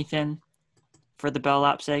have anything for the Bell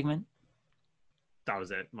Lap segment? That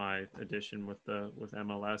was it. My addition with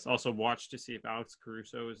MLS. Also, watch to see if Alex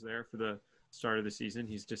Caruso is there for the start of the season.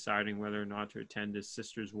 He's deciding whether or not to attend his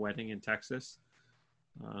sister's wedding in Texas.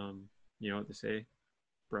 You know what they say,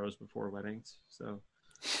 bros before weddings. So,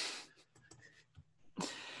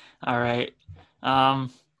 all right.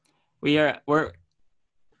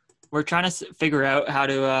 We're trying to figure out how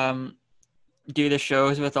to do the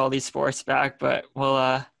shows with all these sports back, but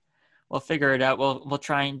we'll figure it out. We'll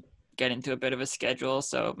try and get into a bit of a schedule.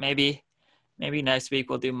 So maybe next week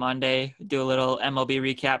we'll do Monday, do a little MLB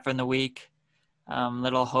recap from the week,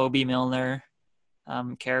 little Hobie Milner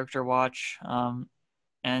character watch,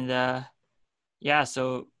 and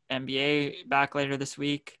so NBA back later this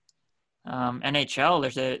week.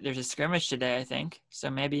 NHL, there's a scrimmage today, I think. So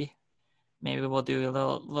maybe we'll do a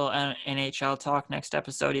little NHL talk next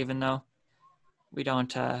episode, even though we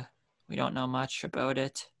don't know much about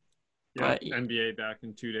it. yeah, But NBA back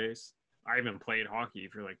in 2 days. I haven't played hockey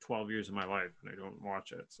for like 12 years of my life, and I don't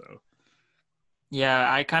watch it. So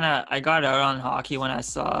yeah, I got out on hockey when I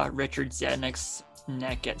saw Richard Zednick's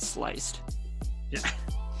neck get sliced. yeah,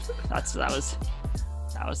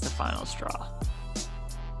 that was the final straw.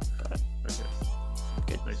 But okay,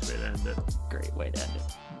 good, nice way to end it. Great way to end it.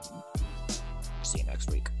 See you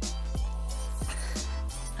next week.